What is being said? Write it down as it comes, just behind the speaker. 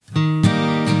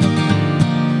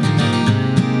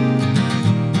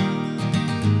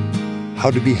how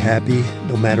to be happy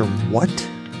no matter what?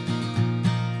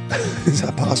 Is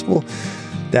that possible?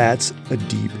 That's a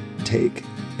deep take,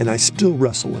 and I still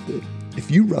wrestle with it.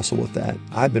 If you wrestle with that,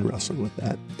 I've been wrestling with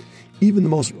that. Even the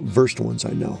most versed ones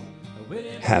I know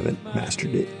haven't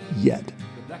mastered it yet.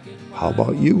 How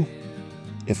about you?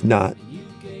 If not,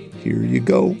 here you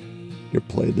go, your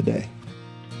play of the day.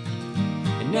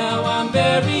 And now I'm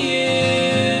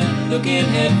burying, looking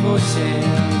head for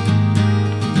sand.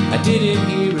 I didn't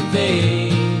hear a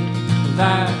thing,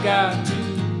 I got to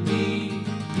be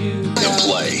you. The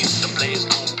play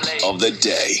of the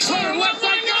day.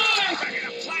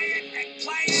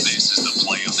 This is the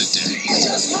play of the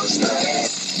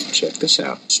day. Check this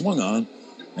out. Swung on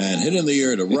and hit in the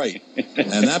air to right.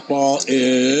 And that ball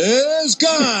is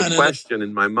gone. A question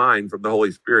in my mind from the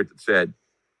Holy Spirit that said,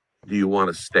 do you want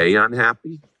to stay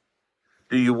unhappy?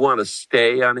 Do you want to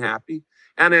stay unhappy?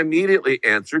 And I immediately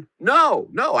answered, no,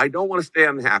 I don't want to stay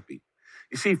unhappy.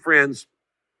 You see, friends,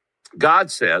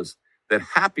 God says that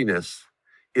happiness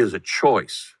is a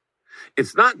choice.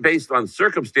 It's not based on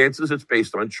circumstances, it's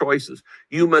based on choices.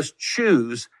 You must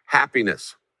choose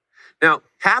happiness. Now,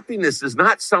 happiness is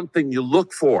not something you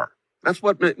look for. That's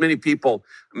what many people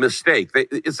mistake.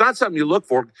 It's not something you look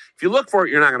for. If you look for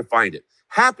it, you're not going to find it.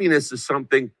 Happiness is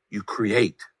something you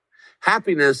create.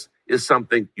 Happiness is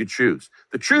something you choose.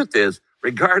 The truth is,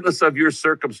 regardless of your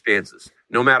circumstances,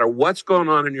 no matter what's going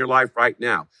on in your life right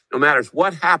now, no matter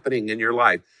what's happening in your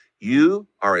life, you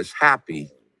are as happy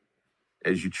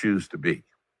as you choose to be.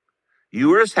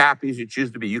 You are as happy as you choose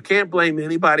to be. You can't blame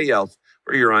anybody else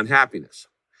for your unhappiness.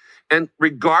 And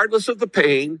regardless of the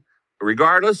pain,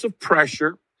 regardless of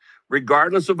pressure,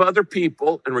 regardless of other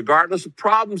people, and regardless of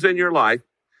problems in your life,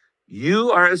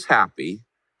 you are as happy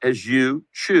as you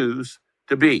choose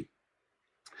to be.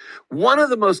 One of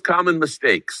the most common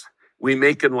mistakes we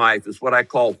make in life is what I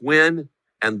call when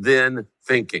and then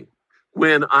thinking.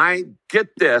 When I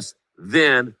get this,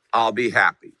 then I'll be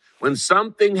happy. When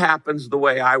something happens the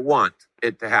way I want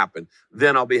it to happen,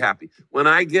 then I'll be happy. When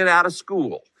I get out of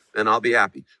school, then I'll be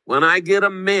happy. When I get a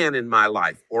man in my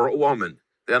life or a woman,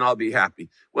 then I'll be happy.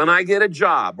 When I get a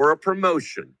job or a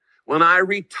promotion, when I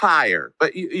retire,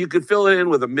 but you could fill it in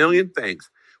with a million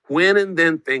things. When and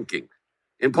then thinking.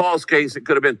 In Paul's case, it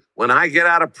could have been, when I get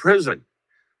out of prison,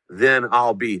 then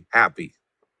I'll be happy.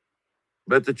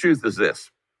 But the truth is this.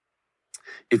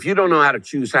 If you don't know how to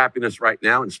choose happiness right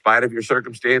now, in spite of your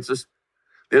circumstances,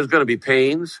 there's going to be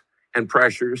pains and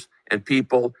pressures and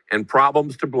people and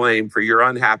problems to blame for your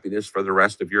unhappiness for the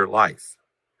rest of your life.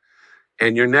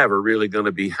 And you're never really going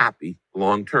to be happy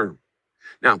long term.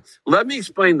 Now, let me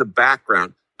explain the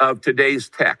background of today's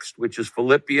text, which is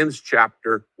Philippians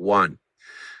chapter 1.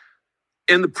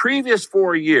 In the previous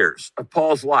 4 years of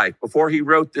Paul's life, before he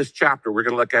wrote this chapter we're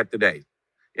going to look at today,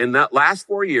 in that last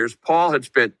 4 years, Paul had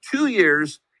spent 2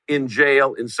 years in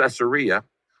jail in Caesarea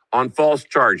on false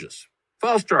charges.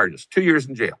 2 years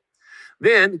in jail.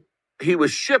 Then he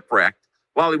was shipwrecked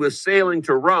while he was sailing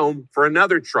to Rome for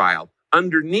another trial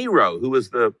under Nero, who was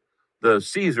the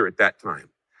Caesar at that time.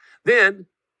 Then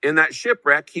in that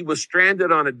shipwreck, he was stranded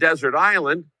on a desert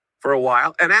island for a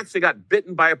while and actually got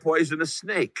bitten by a poisonous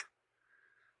snake.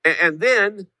 And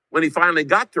then when he finally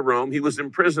got to Rome, he was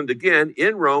imprisoned again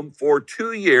in Rome for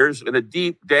 2 years in a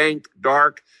deep, dank,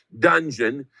 dark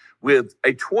dungeon with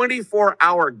a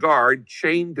 24-hour guard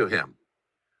chained to him.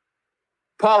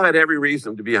 Paul had every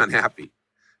reason to be unhappy,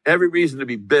 every reason to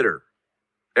be bitter,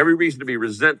 every reason to be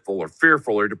resentful or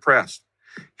fearful or depressed.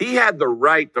 He had the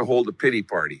right to hold a pity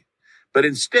party. But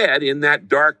instead, in that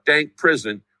dark, dank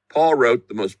prison, Paul wrote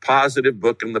the most positive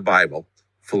book in the Bible,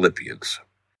 Philippians.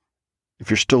 If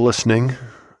you're still listening,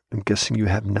 I'm guessing you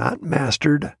have not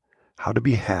mastered how to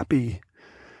be happy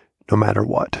no matter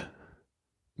what.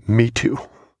 Me too.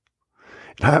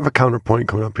 And I have a counterpoint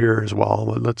coming up here as well.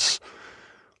 But let's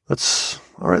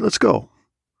go.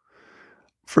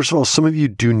 First of all, some of you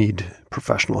do need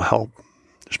professional help.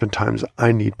 There's been times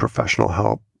I need professional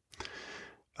help.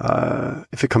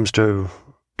 If it comes to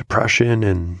depression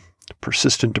and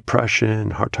persistent depression,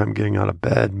 hard time getting out of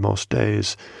bed most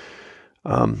days,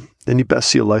 then you best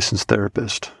see a licensed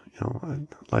therapist, a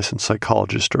licensed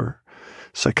psychologist or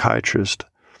psychiatrist.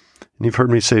 And you've heard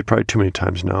me say probably too many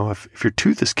times now, if your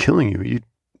tooth is killing you,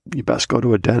 you best go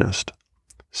to a dentist.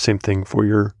 Same thing for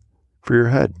your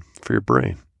head, for your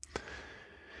brain.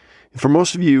 And for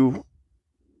most of you,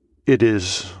 it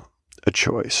is a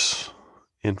choice.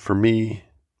 And for me,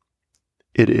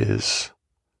 it is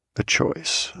a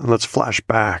choice. And let's flash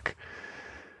back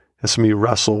as some of you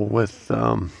wrestle with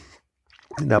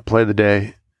that play of the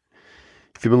day.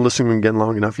 If you've been listening again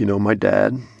long enough, you know my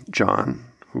dad, John,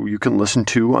 who you can listen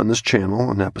to on this channel,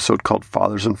 an episode called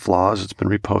Fathers and Flaws. It's been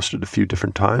reposted a few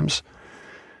different times.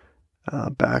 You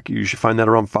usually find that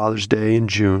around Father's Day in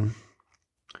June.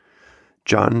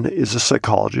 John is a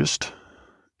psychologist,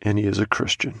 and he is a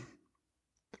Christian.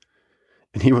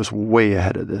 And he was way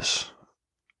ahead of this.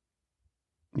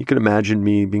 You can imagine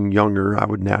me being younger. I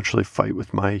would naturally fight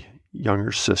with my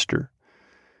younger sister,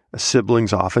 as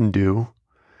siblings often do.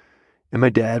 And my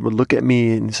dad would look at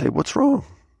me and say, "What's wrong?"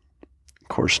 Of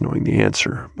course, knowing the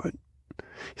answer, but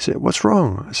he said, "What's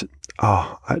wrong?" I said,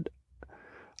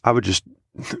 I would just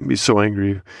be so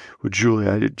angry with Julie.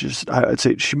 I'd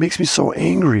say, "She makes me so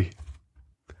angry."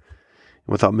 And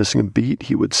without missing a beat,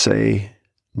 he would say,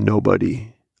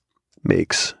 "Nobody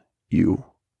makes you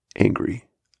angry.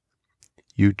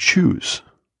 You choose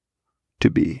to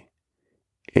be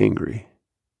angry."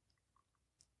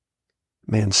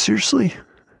 Man, seriously?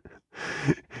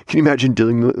 Can you imagine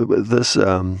dealing with this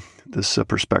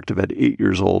perspective at 8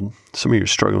 years old? Some of you are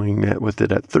struggling with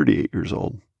it at 38 years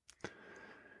old.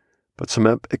 But some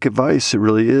epic advice. It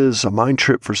really is a mind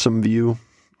trip for some of you.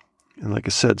 And like I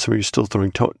said, some of you are still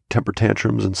throwing temper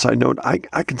tantrums. And side note,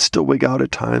 I can still wig out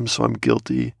at times, so I'm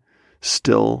guilty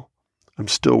still. I'm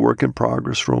still work in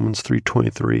progress, Romans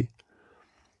 3:23.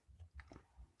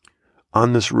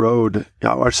 On this road,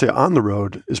 I'd say on the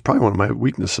road is probably one of my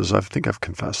weaknesses. I think I've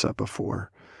confessed that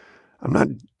before. I'm not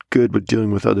good with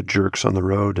dealing with other jerks on the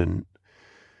road. And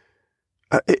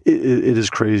it is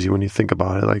crazy when you think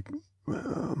about it. Like,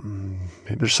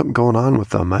 maybe there's something going on with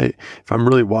them. If I'm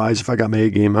really wise, if I got my A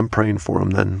game, I'm praying for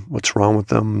them. Then what's wrong with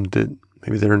them?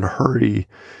 Maybe they're in a hurry.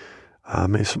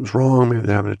 Maybe something's wrong. Maybe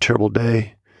they're having a terrible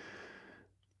day.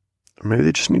 Or maybe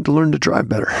they just need to learn to drive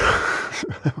better.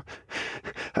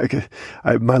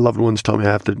 My loved ones tell me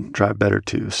I have to drive better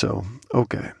too. So,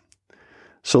 okay.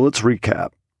 So let's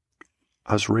recap.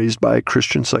 I was raised by a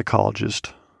Christian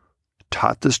psychologist,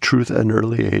 taught this truth at an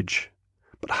early age,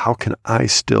 but how can I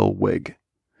still wig?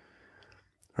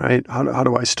 Right? How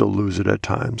do I still lose it at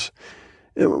times?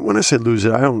 When I say lose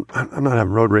it, I'm not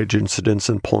having road rage incidents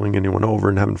and pulling anyone over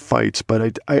and having fights,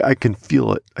 but I can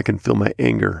feel it. I can feel my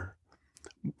anger,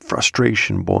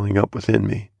 frustration boiling up within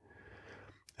me.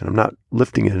 And I'm not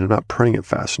lifting it. I'm not praying it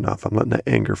fast enough. I'm letting that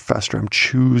anger fester. I'm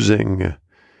choosing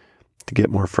to get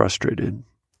more frustrated.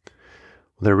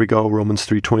 Well, there we go. Romans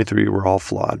 3:23. We're all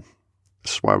flawed.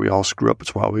 This is why we all screw up.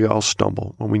 It's why we all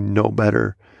stumble. When we know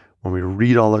better, when we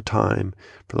read all the time,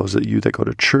 for those of you that go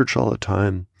to church all the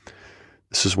time,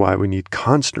 this is why we need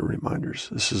constant reminders.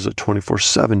 This is a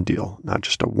 24/7 deal, not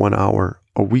just a 1 hour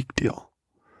a week deal.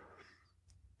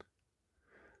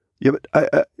 Yeah,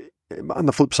 but on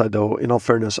the flip side, though, in all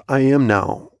fairness, I am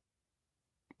now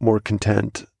more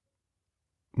content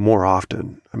more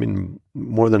often. I mean,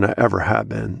 more than I ever have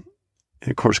been. And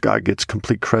of course, God gets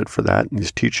complete credit for that in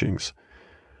these teachings.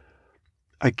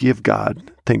 I give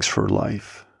God thanks for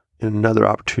life and another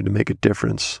opportunity to make a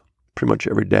difference pretty much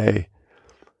every day.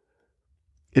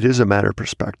 It is a matter of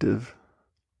perspective.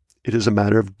 It is a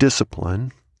matter of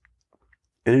discipline.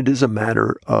 And it is a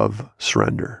matter of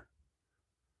surrender.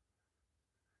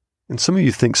 And some of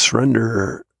you think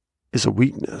surrender is a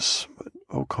weakness, but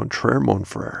au contraire, mon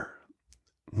frère.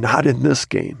 Not in this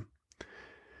game.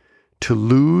 To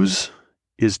lose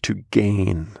is to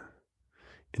gain.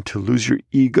 And to lose your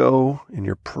ego and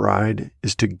your pride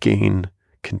is to gain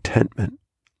contentment.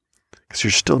 Because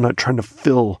you're still not trying to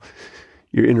fill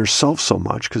your inner self so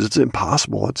much, because it's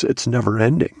impossible. It's never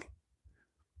ending.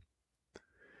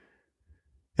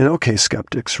 And okay,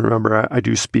 skeptics, remember I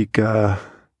do speak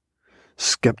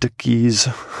skepticese.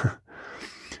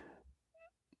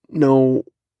 No,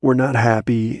 we're not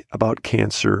happy about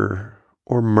cancer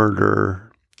or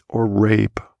murder or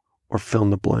rape or fill in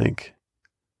the blank.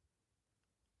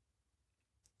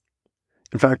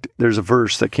 In fact, there's a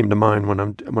verse that came to mind when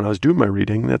I was doing my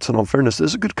reading. That's, in all fairness,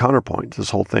 this is a good counterpoint to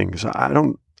this whole thing. So I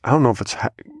don't know if it's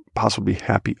possible to be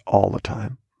happy all the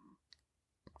time.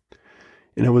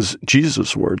 And it was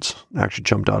Jesus' words that actually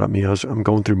jumped out at me. I'm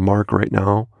going through Mark right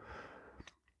now.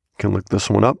 You can look this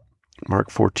one up. Mark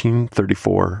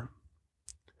 14:34.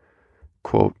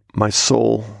 Quote, "My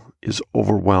soul is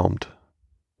overwhelmed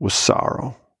with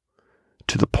sorrow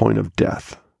to the point of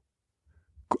death."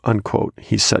 Unquote.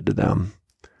 He said to them,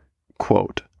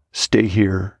 quote, "Stay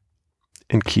here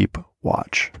and keep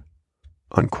watch."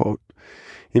 Unquote.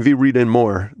 If you read in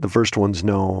more, the first ones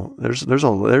know there's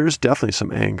definitely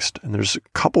some angst, and there's a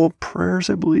couple of prayers,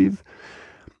 I believe,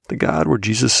 to God where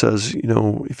Jesus says,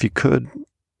 if you could,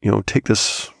 take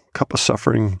this cup of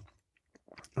suffering,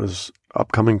 this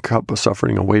upcoming cup of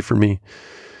suffering away from me.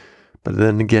 But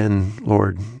then again,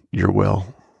 Lord, your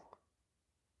will.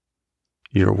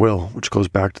 your will, which goes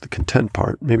back to the content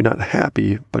part. Maybe not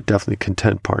happy, but definitely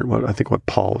content part. What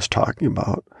Paul was talking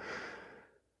about.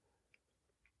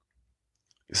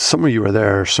 Some of you are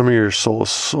there. Some of your soul is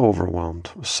so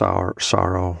overwhelmed with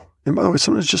sorrow. And by the way,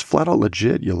 sometimes it's just flat out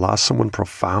legit. You lost someone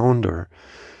profound or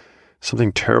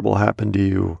something terrible happened to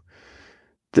you.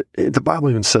 The Bible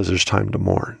even says there's time to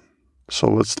mourn. So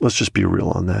let's just be real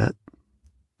on that.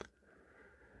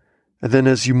 And then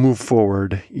as you move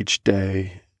forward each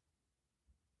day,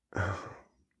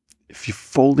 if you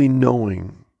fully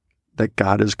knowing that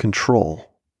God is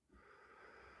control,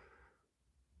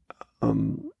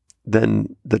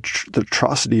 then the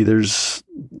atrocity, there's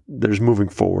moving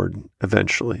forward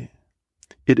eventually.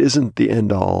 It isn't the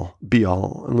end all be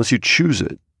all unless you choose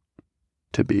it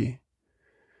to be.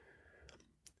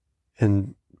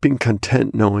 And being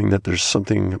content knowing that there's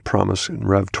something promised in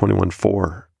Rev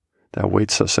 21:4 that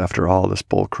awaits us after all this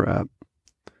bull crap.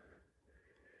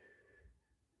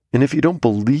 And if you don't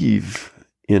believe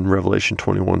in Revelation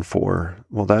 21:4,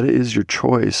 well, that is your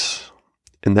choice.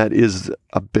 And that is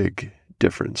a big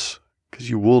difference because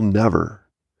you will never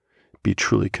be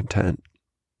truly content.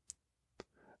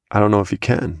 I don't know if you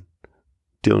can,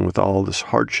 dealing with all this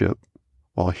hardship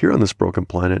while here on this broken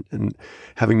planet and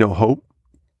having no hope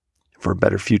for a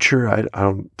better future. I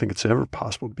don't think it's ever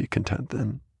possible to be content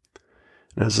then.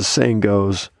 And as the saying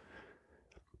goes,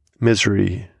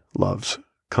 misery loves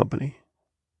company.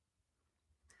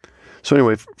 So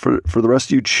anyway, for the rest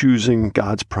of you choosing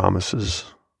God's promises,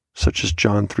 such as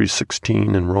John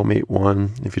 3:16 and Rome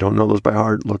 8:1. If you don't know those by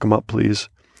heart, look them up, please.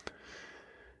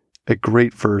 A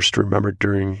great verse to remember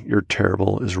during your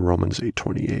terrible is Romans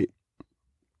 8:28.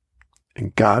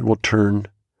 And God will turn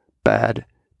bad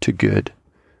to good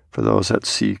for those that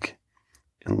seek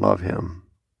and love him.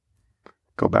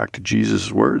 Go back to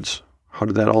Jesus' words. How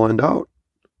did that all end out?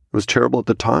 It was terrible at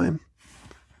the time,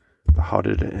 but how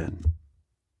did it end?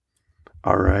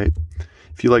 All right.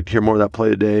 If you'd like to hear more of that play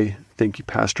today, thank you,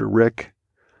 Pastor Rick.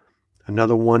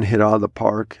 Another one hit out of the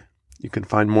park. You can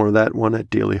find more of that one at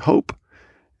Daily Hope.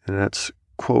 And that's,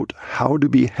 quote, How to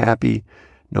Be Happy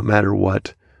No Matter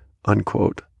What,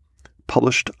 unquote.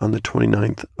 Published on the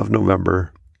 29th of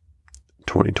November,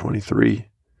 2023.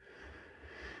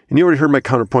 And you already heard my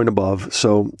counterpoint above,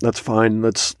 so that's fine.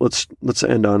 Let's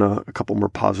end on a couple more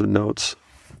positive notes.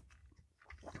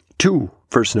 2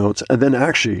 first notes, and then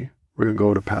actually we're going to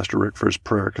go to Pastor Rick for his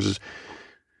prayer, because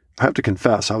I have to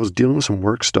confess, I was dealing with some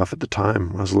work stuff at the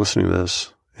time I was listening to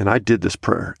this, and I did this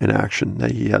prayer in action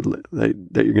that he had,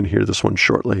 that you're going to hear this one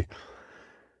shortly.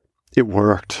 It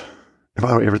worked.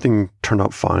 By the way, everything turned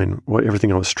out fine.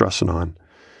 Everything I was stressing on,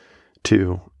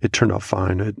 too, it turned out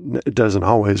fine. It doesn't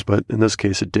always, but in this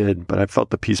case it did. But I felt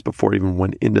the peace before I even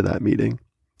went into that meeting.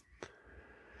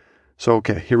 So,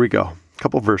 okay, here we go. A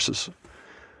couple verses.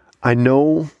 I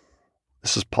know,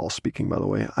 this is Paul speaking, by the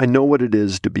way. I know what it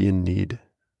is to be in need.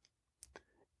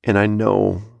 And I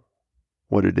know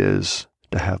what it is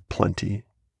to have plenty.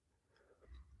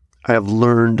 I have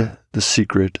learned the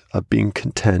secret of being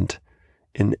content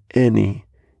in any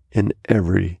and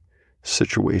every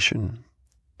situation,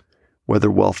 whether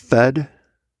well fed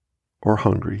or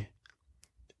hungry,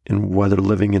 and whether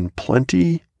living in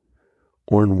plenty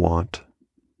or in want.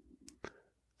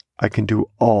 I can do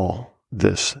all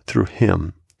this through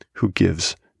him who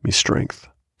gives me strength.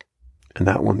 And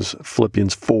that one's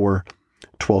Philippians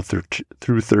 4:12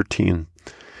 through 13.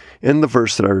 And the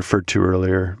verse that I referred to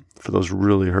earlier, for those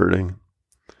really hurting,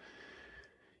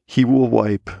 he will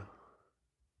wipe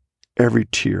every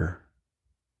tear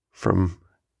from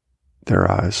their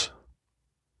eyes,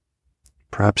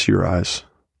 perhaps your eyes.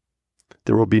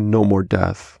 There will be no more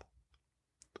death,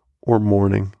 or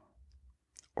mourning,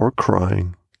 or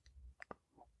crying,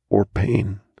 or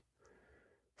pain,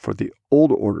 for the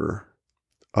old order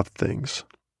of things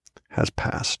has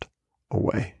passed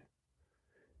away.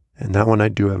 And that one I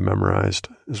do have memorized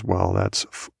as well. That's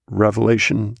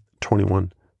Revelation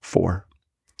 21:4.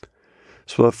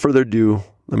 So without further ado,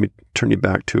 let me turn you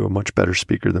back to a much better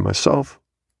speaker than myself.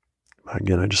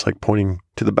 Again, I just like pointing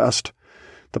to the best,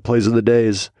 the plays of the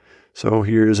days. So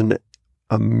here's an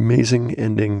amazing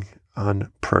ending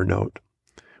on prayer note.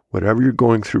 Whatever you're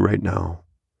going through right now,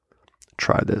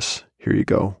 try this. Here you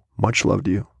go. Much love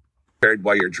to you.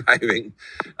 While you're driving,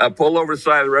 pull over the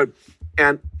side of the road.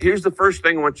 And here's the first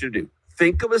thing I want you to do.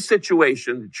 Think of a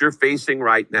situation that you're facing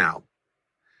right now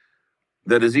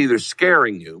that is either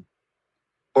scaring you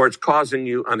or it's causing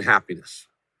you unhappiness.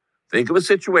 Think of a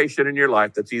situation in your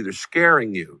life that's either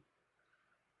scaring you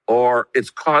or it's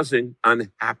causing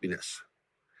unhappiness.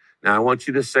 Now, I want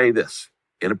you to say this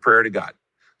in a prayer to God.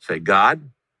 Say,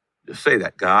 God, just say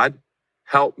that. God,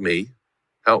 help me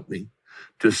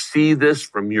to see this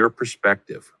from your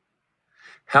perspective.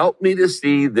 Help me to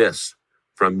see this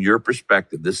from your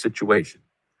perspective, this situation.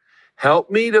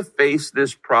 Help me to face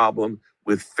this problem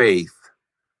with faith,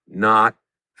 not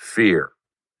fear.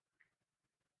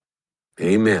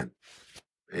 Amen.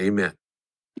 Amen.